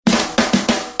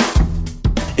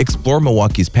Explore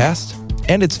Milwaukee's past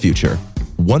and its future,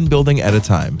 one building at a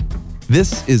time.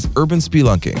 This is Urban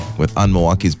Spelunking with On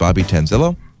Milwaukee's Bobby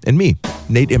Tanzillo and me,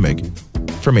 Nate Immig,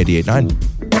 from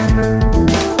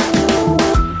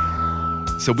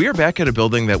 88.9. So we are back at a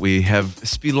building that we have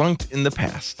spelunked in the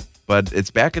past, but it's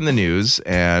back in the news,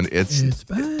 and it's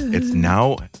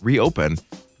now reopened,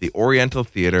 the Oriental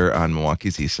Theater on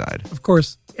Milwaukee's East Side. Of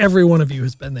course, every one of you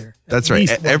has been there. That's right.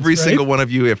 Every single one of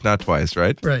you, if not twice,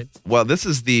 right? Right. Well, this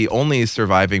is the only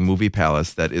surviving movie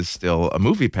palace that is still a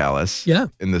movie palace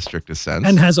in the strictest sense.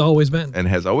 And has always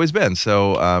been.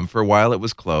 So for a while it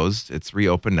was closed. It's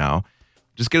reopened now.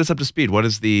 Just get us up to speed. What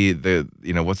is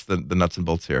what's the nuts and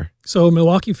bolts here? So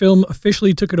Milwaukee Film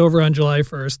officially took it over on July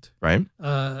 1st. Right.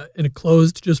 And it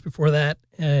closed just before that.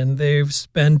 And they've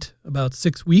spent about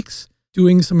 6 weeks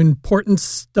doing some important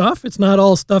stuff. It's not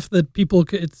all stuff that people,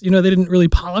 they didn't really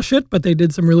polish it, but they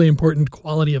did some really important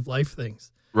quality of life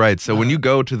things. Right. So when you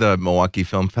go to the Milwaukee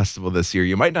Film Festival this year,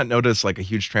 you might not notice like a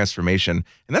huge transformation,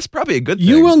 and that's probably a good thing.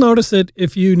 You will notice it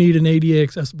if you need an ADA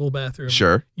accessible bathroom.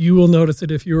 Sure. You will notice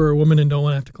it if you're a woman and don't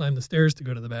want to have to climb the stairs to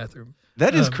go to the bathroom.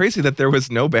 That is crazy that there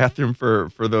was no bathroom for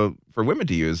women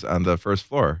to use on the first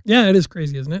floor. Yeah, it is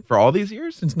crazy, isn't it? For all these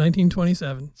years? Since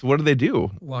 1927. So what do they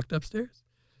do? Walked upstairs.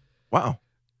 Wow.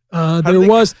 How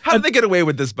did they get away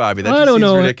with this, Bobby? That I don't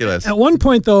know. Ridiculous. At one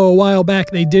point, though, a while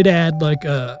back, they did add like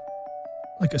a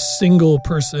single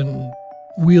person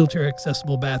wheelchair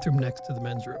accessible bathroom next to the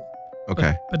men's room.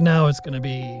 Okay. But now it's going to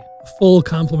be a full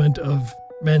complement of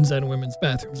men's and women's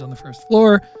bathrooms on the first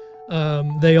floor.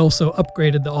 They also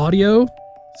upgraded the audio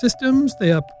systems.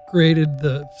 They upgraded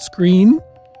the screen.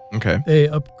 Okay. They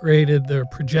upgraded their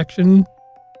projection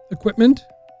equipment.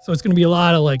 So it's going to be a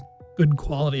lot of like good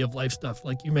quality of life stuff.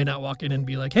 Like you may not walk in and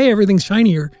be like, hey, everything's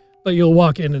shinier, but you'll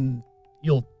walk in and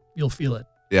you'll feel it.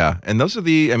 Yeah, and those are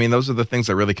the things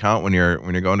that really count when you're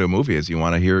going to a movie. Is you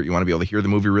want to be able to hear the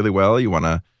movie really well. You want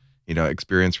to,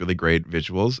 experience really great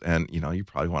visuals, and you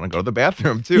probably want to go to the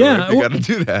bathroom too. Yeah, if you got to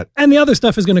do that. And the other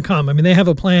stuff is going to come. I mean, they have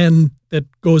a plan that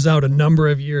goes out a number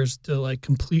of years to like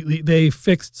completely. They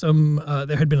fixed some.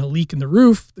 There had been a leak in the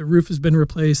roof. The roof has been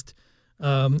replaced,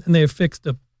 and they have fixed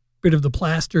a bit of the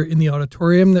plaster in the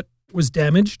auditorium that was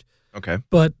damaged. Okay.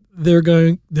 But they're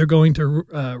going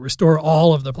to restore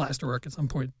all of the plasterwork at some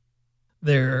point.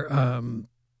 They're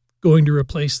going to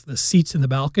replace the seats in the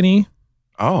balcony.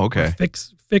 Oh, okay.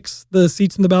 Fix the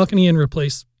seats in the balcony and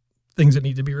replace things that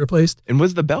need to be replaced. And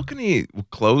was the balcony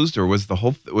closed, or was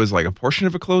was like a portion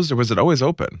of it closed, or was it always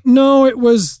open? No, it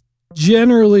was,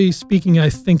 generally speaking, I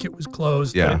think it was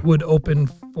closed. Yeah. It would open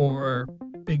for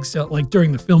big sale, like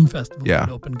during the film festival. Yeah. It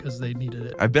would open because they needed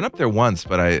it. I've been up there once,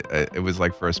 but it was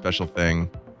like for a special thing.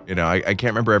 I can't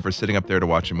remember ever sitting up there to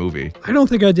watch a movie. I don't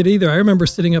think I did either. I remember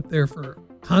sitting up there for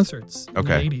concerts in the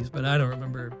Okay. 80s, but I don't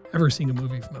remember ever seeing a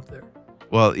movie from up there.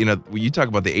 Well, when you talk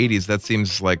about the 80s, that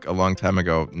seems like a long time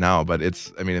ago now, but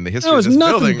in the history No, of it's this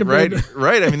nothing building, compared right? to-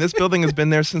 Right. I mean, this building has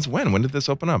been there since when? When did this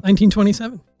open up?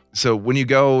 1927. So when you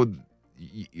go,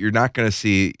 you're not going to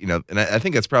see, and I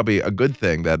think that's probably a good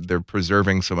thing that they're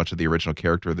preserving so much of the original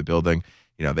character of the building.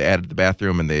 They added the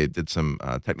bathroom and they did some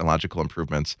technological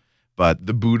improvements, but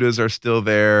the Buddhas are still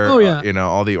there. Oh, yeah.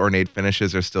 All the ornate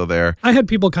finishes are still there. I had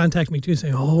people contact me too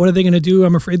saying, oh, what are they going to do?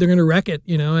 I'm afraid they're going to wreck it,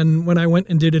 And when I went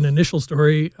and did an initial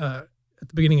story at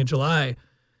the beginning of July,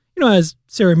 as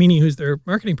Sarah Meany, who's their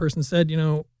marketing person, said,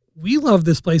 we love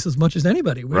this place as much as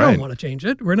anybody. We Right. don't want to change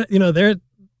it. We're not, they're,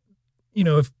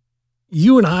 if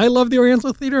you and I love the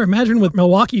Oriental Theater, imagine with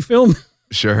Milwaukee Film,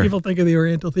 Sure. people think of the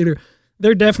Oriental Theater.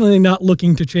 They're definitely not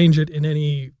looking to change it in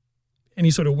any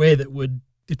sort of way that would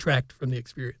detract from the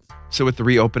experience. So with the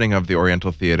reopening of the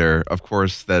Oriental Theater, of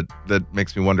course, that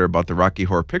makes me wonder about the Rocky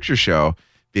Horror Picture Show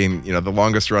being, the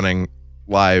longest running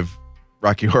live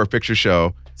Rocky Horror Picture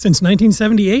Show. Since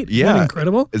 1978. Isn't that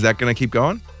incredible? Is that going to keep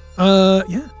going?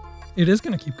 Yeah, it is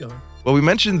going to keep going. Well, we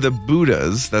mentioned the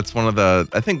Buddhas. That's one of the,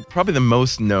 I think, probably the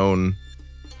most known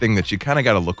thing that you kind of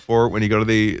got to look for when you go to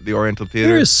the Oriental Theater.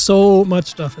 There is so much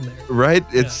stuff in there. Right?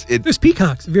 There's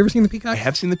peacocks. Have you ever seen the peacocks? I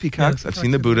have seen the peacocks. Yeah, I've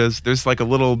seen the Buddhas. There's like a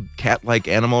little cat-like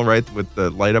animal, right, with the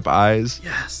light-up eyes.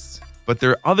 Yes. But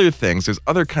there are other things. There's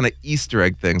other kind of Easter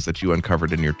egg things that you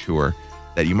uncovered in your tour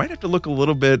that you might have to look a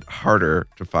little bit harder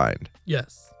to find.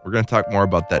 Yes. We're going to talk more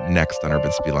about that next on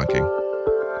Urban Spelunking.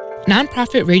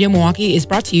 Nonprofit Radio Milwaukee is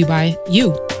brought to you by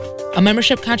you. A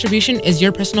membership contribution is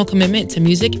your personal commitment to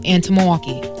music and to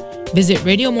Milwaukee. Visit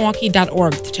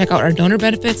radiomilwaukee.org to check out our donor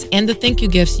benefits and the thank you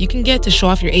gifts you can get to show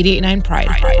off your 88.9 pride.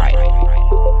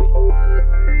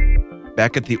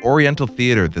 Back at the Oriental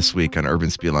Theater this week on Urban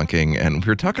Spelunking, and we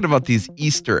were talking about these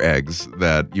Easter eggs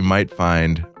that you might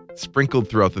find sprinkled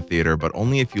throughout the theater, but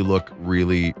only if you look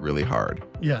really, really hard.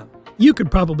 Yeah. You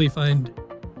could probably find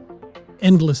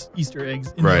endless Easter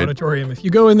eggs in Right. the auditorium. If you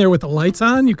go in there with the lights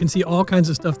on, you can see all kinds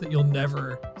of stuff that you'll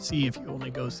never see if you only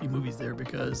go see movies there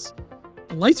because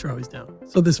the lights are always down.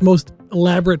 So this most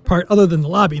elaborate part, other than the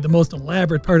lobby, the most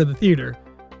elaborate part of the theater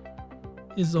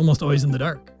is almost always in the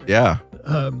dark. Yeah.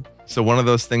 Um, So one of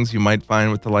those things you might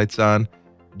find with the lights on,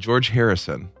 George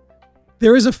Harrison.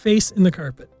 there is a face in the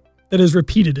carpet that is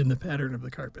repeated in the pattern of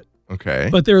the carpet. Okay.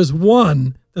 But there is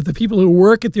one that the people who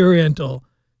work at the Oriental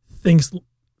think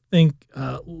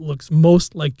looks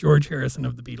most like George Harrison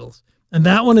of the Beatles, and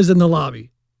that one is in the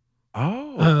lobby.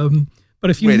 Oh. But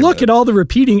if you Wait a look minute. at all the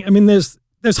repeating, I mean, there's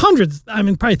hundreds, I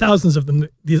mean, probably thousands of them,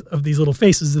 of these little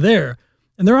faces there,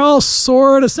 and they're all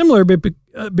sort of similar, but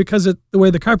because the way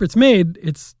the carpet's made,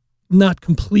 it's not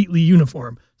completely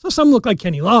uniform. So some look like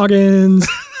Kenny Loggins,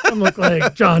 some look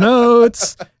like John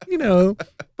Oates,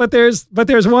 But there's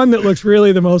one that looks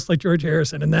really the most like George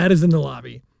Harrison, and that is in the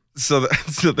lobby. So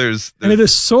there's And it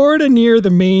is sort of near the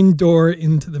main door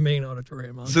into the main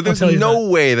auditorium. so there's no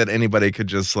way that anybody could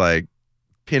just like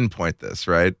pinpoint this,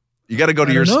 right? You got to go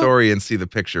to I your don't know. story and see the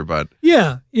picture, but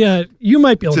Yeah, you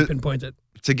might be able to pinpoint it.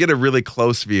 to get a really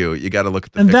close view, you got to look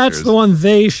at the And pictures. that's the one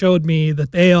they showed me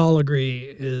that they all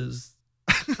agree is.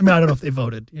 I mean, I don't know if they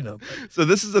voted, but So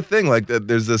this is the thing, like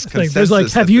there's this thing. consensus. There's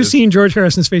like, have that you there's- seen George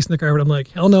Harrison's face in the carpet? I'm like,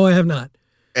 hell no, I have not.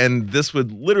 And this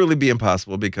would literally be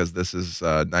impossible because this is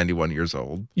 91 years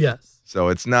old. Yes. So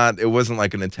it wasn't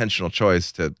like an intentional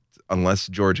choice unless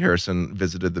George Harrison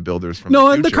visited the builders from No,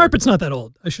 the and the future. carpet's not that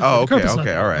old. I should say. Oh, The okay, carpet's not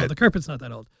okay, that all old. No, right. the carpet's not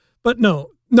that old. But no,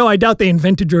 I doubt they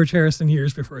invented George Harrison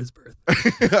years before his birth.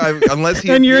 Unless he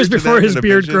And years appeared to before them his in a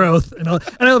beard vision. growth.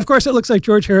 And of course, it looks like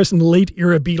George Harrison, late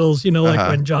era Beatles, like Uh-huh.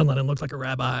 when John Lennon looked like a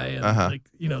rabbi and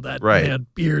that Right. they had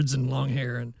beards and long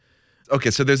hair. And Okay,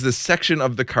 so there's this section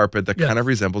of the carpet that Yes. kind of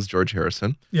resembles George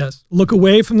Harrison. yes, look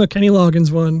away from the Kenny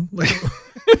Loggins one.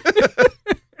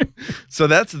 So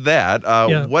that's that.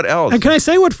 Yeah. What else? And can I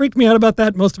say what freaked me out about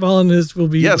that most of all, and this will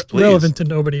be Yes, please. relevant to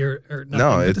nobody or nothing. No,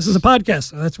 but it's- this is a podcast,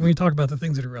 so that's when we talk about the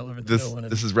things that are relevant to This no one.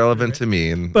 this is relevant to me.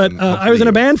 And, But and I was in a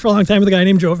hopefully- band for a long time with a guy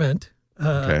named Joe Vent.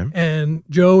 Okay. And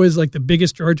Joe is like the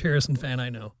biggest George Harrison fan I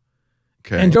know.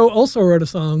 Okay. And Joe also wrote a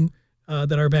song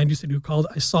that our band used to do called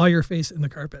I Saw Your Face in the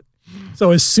Carpet.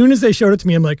 So as soon as they showed it to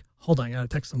me, I'm like, hold on, I got to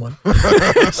text someone.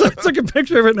 So I took a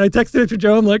picture of it and I texted it to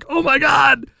Joe. I'm like, oh my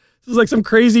God, this is like some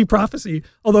crazy prophecy.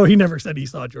 Although he never said he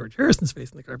saw George Harrison's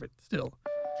face in the carpet still.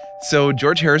 So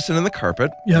George Harrison in the carpet.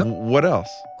 Yeah. What else?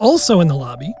 Also in the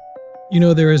lobby,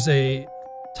 there is a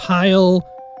tile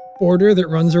border that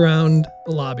runs around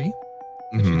the lobby,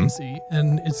 as you Mhm. can see,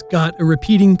 and it's got a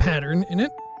repeating pattern in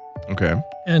it. Okay.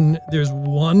 And there's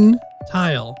one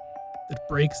tile that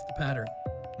breaks the pattern.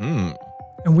 Hmm.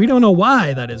 And we don't know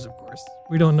why that is, of course.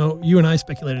 We don't know. You and I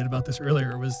speculated about this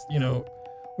earlier.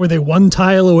 Were they one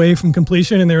tile away from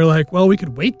completion and they were like, well, we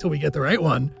could wait till we get the right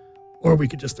one, or we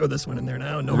could just throw this one in there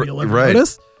now and nobody will ever Right.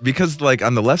 notice. Because like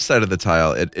on the left side of the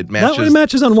tile, it That matches. one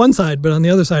matches on one side, but on the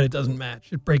other side, it doesn't match.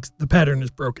 It breaks. The pattern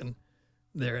is broken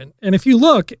there. And if you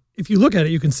look at it,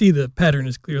 you can see the pattern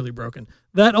is clearly broken.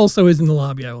 That also is in the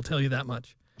lobby. I will tell you that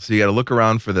much. So you got to look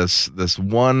around for this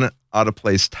one out of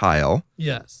place tile.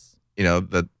 Yes.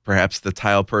 That perhaps the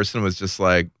tile person was just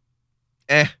like,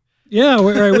 Yeah,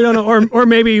 we don't know, or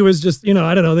maybe it was just I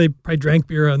don't know. They probably drank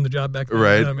beer on the job back then.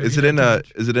 right? Maybe Is it they in had too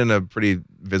much. is it in a pretty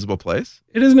visible place?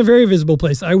 It is in a very visible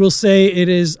place. I will say it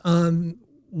is on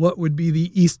what would be the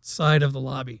east side of the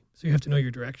lobby. So you have to know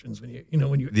your directions when you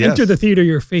Yes. enter the theater.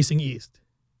 You're facing east,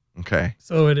 Okay.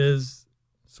 so it is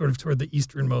sort of toward the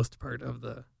easternmost part of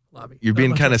the lobby. You're Not being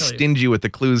much kind I'll of tell you. stingy with the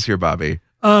clues here, Bobby.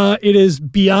 It is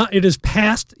beyond. It is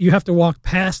past. You have to walk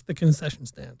past the concession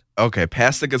stand. Okay,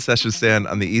 past the concession stand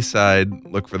on the east side,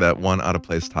 look for that one out of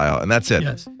place tile, and that's it.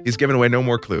 Yes. He's giving away no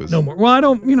more clues. No more. Well, I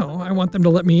don't. I want them to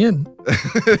let me in.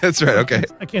 That's right. Okay.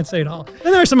 I can't say it all.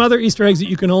 And there are some other Easter eggs that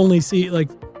you can only see, like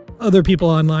other people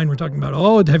online were talking about.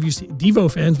 Oh, have you seen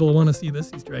Devo fans will want to see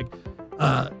this Easter egg?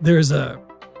 There's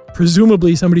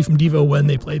presumably somebody from Devo when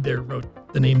they played there wrote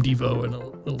the name Devo and a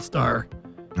little star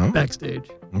Oh. backstache.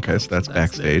 Okay, so that's there,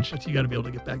 backstage. but you got to be able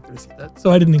to get back there to see that.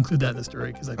 So I didn't include that in the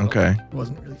story because I felt Okay. like it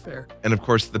wasn't really fair. And of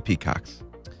course, the peacocks.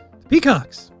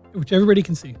 Peacocks, which everybody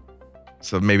can see.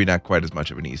 So maybe not quite as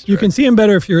much of an Easter You egg. can see them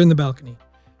better if you're in the balcony.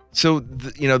 So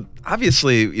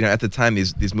obviously, at the time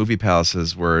these movie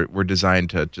palaces were designed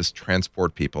to just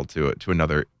transport people to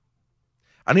another.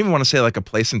 I don't even want to say like a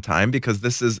place and time because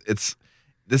this This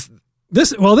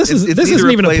It's isn't either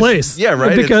even a place. Yeah,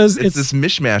 right. Because it's this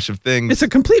mishmash of things. It's a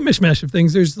complete mishmash of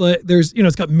things. There's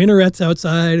it's got minarets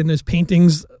outside and there's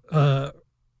paintings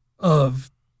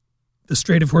of the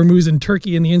Strait of Hormuz in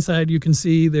Turkey in the inside. You can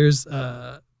see there's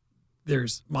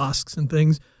mosques and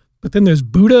things, but then there's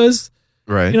Buddhas.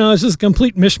 Right. You know, it's just a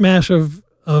complete mishmash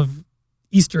of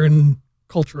Eastern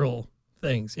cultural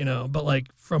things, you know, but like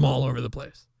from all over the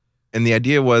place. And the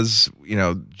idea was, you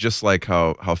know, just like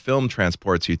how film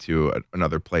transports you to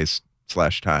another place /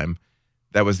 time,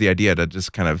 that was the idea, to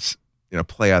just kind of, you know,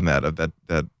 play on that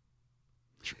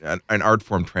an art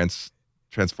form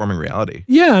transforming reality.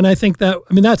 Yeah, and I think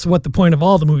that's what the point of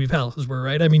all the movie palaces were,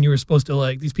 right? I mean, you were supposed to,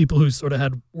 like, these people who sort of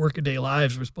had workaday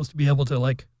lives were supposed to be able to,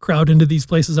 like, crowd into these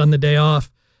places on the day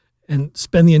off and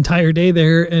spend the entire day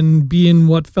there and be in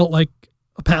what felt like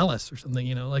a palace or something,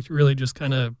 you know, like really just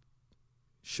kind of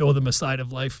show them a side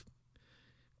of life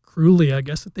cruelly, I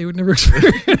guess, that they would never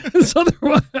experience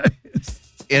otherwise.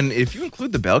 And if you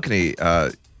include the balcony,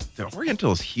 the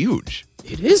Oriental is huge.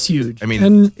 It is huge. I mean,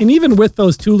 and even with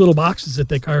those 2 little boxes that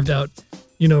they carved out,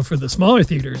 you know, for the smaller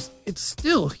theaters, it's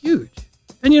still huge.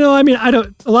 And, you know, I mean,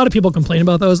 a lot of people complain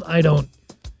about those. I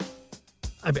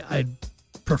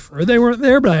prefer they weren't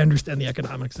there, but I understand the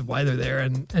economics of why they're there.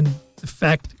 And the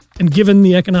fact, and given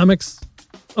the economics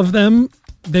of them,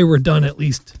 they were done at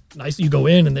least nice. You go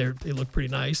in and they look pretty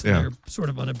nice. And they're sort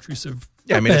of unobtrusive.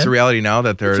 Yeah, I mean, it's a reality now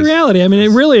that there's... It's a reality. I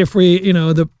mean, really, if we, you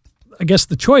know, I guess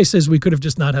the choice is we could have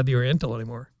just not had the Oriental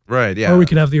anymore. Right, yeah. Or we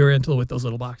could have the Oriental with those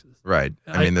little boxes. Right.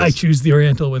 I mean, I choose the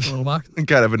Oriental with the little boxes.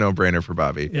 Kind of a no-brainer for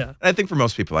Bobby. Yeah. And I think for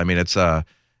most people, I mean, it's, you know,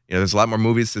 there's a lot more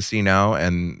movies to see now,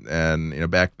 and you know,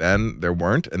 back then there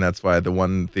weren't, and that's why the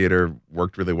one theater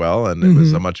worked really well, and it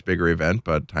was a much bigger event,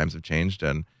 but times have changed,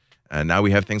 and now we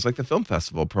have things like the film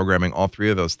festival programming all 3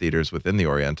 of those theaters within the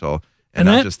Oriental. And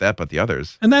not just that, but the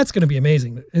others. And that's going to be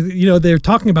amazing. You know, they're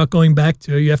talking about going back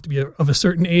to, you have to be of a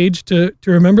certain age to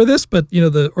remember this, but, you know,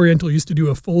 the Oriental used to do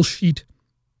a full sheet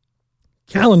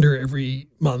calendar every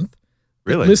month.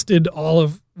 Really? That listed all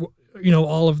of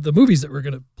the movies that were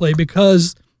going to play,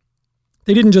 because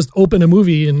they didn't just open a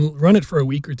movie and run it for a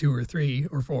week or 2 or 3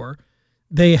 or 4.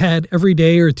 They had every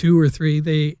day or 2 or 3,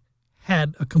 they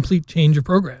had a complete change of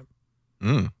program.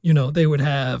 You know, they would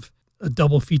have a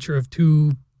double feature of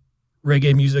 2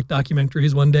 reggae music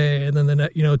documentaries one day, and then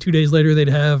 2 days later they'd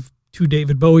have 2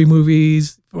 David Bowie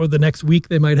movies, or the next week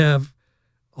they might have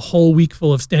a whole week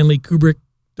full of Stanley Kubrick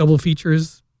double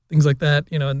features, things like that,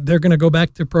 you know, and they're going to go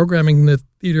back to programming the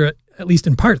theater at least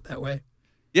in part that way.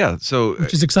 Yeah, so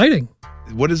which is exciting.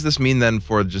 What does this mean then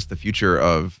for just the future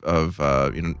of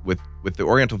you know, with the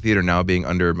Oriental Theater now being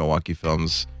under Milwaukee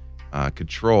Films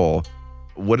control?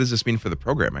 What does this mean for the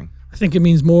programming? I think it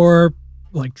means more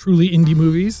like truly indie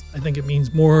movies. I think it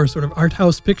means more sort of art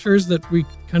house pictures that we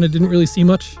kind of didn't really see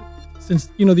much, since,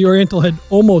 you know, the Oriental had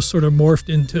almost sort of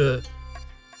morphed into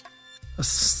a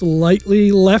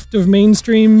slightly left of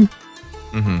mainstream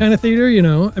kind of theater, you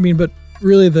know. I mean, but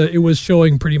really it was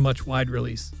showing pretty much wide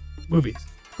release movies.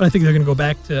 But I think they're going to go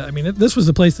back to, I mean, this was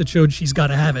the place that showed She's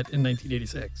Gotta Have It in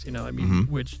 1986, you know, I mean,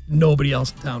 which nobody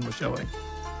else in town was showing.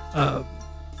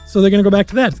 So they're going to go back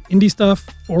to that. Indie stuff,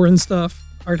 foreign stuff,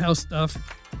 art house stuff.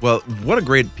 Well, what a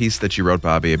great piece that you wrote,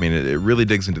 Bobby. I mean, it really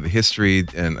digs into the history,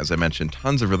 and as I mentioned,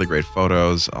 tons of really great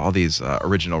photos, all these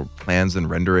original plans and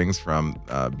renderings from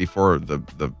before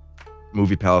the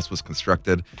movie palace was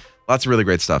constructed. Lots of really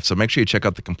great stuff. So make sure you check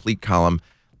out the complete column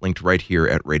linked right here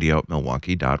at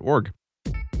radiomilwaukee.org.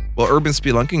 Well, Urban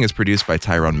Spelunking is produced by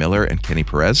Tyrone Miller and Kenny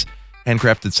Perez.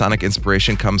 Handcrafted sonic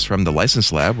inspiration comes from the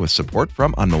License Lab with support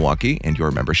from On Milwaukee and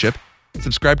your membership.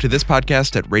 Subscribe to this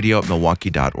podcast at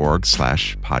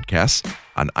radiomilwaukee.org/podcasts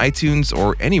on iTunes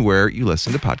or anywhere you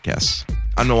listen to podcasts.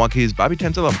 On Milwaukee's Bobby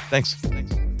Tanzillo. Thanks.